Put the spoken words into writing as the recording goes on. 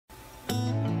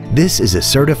This is a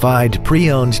certified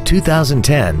pre-owned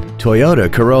 2010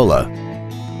 Toyota Corolla.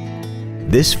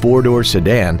 This four-door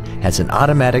sedan has an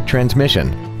automatic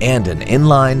transmission and an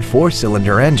inline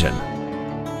four-cylinder engine.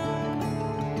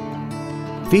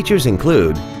 Features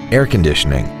include air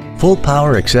conditioning, full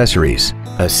power accessories,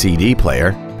 a CD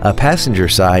player, a passenger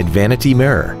side vanity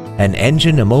mirror, an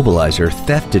engine immobilizer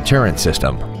theft deterrent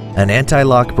system, an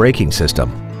anti-lock braking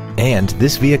system, and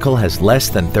this vehicle has less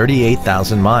than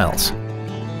 38,000 miles.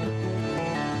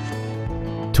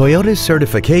 Toyota's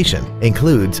certification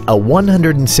includes a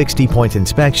 160-point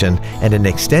inspection and an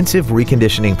extensive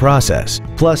reconditioning process,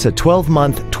 plus a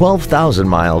 12-month,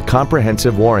 12,000-mile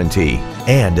comprehensive warranty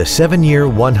and a 7-year,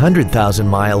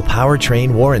 100,000-mile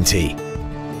powertrain warranty.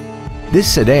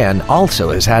 This sedan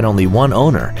also has had only one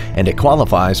owner and it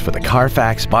qualifies for the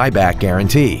Carfax buyback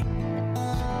guarantee.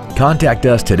 Contact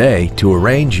us today to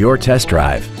arrange your test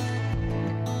drive.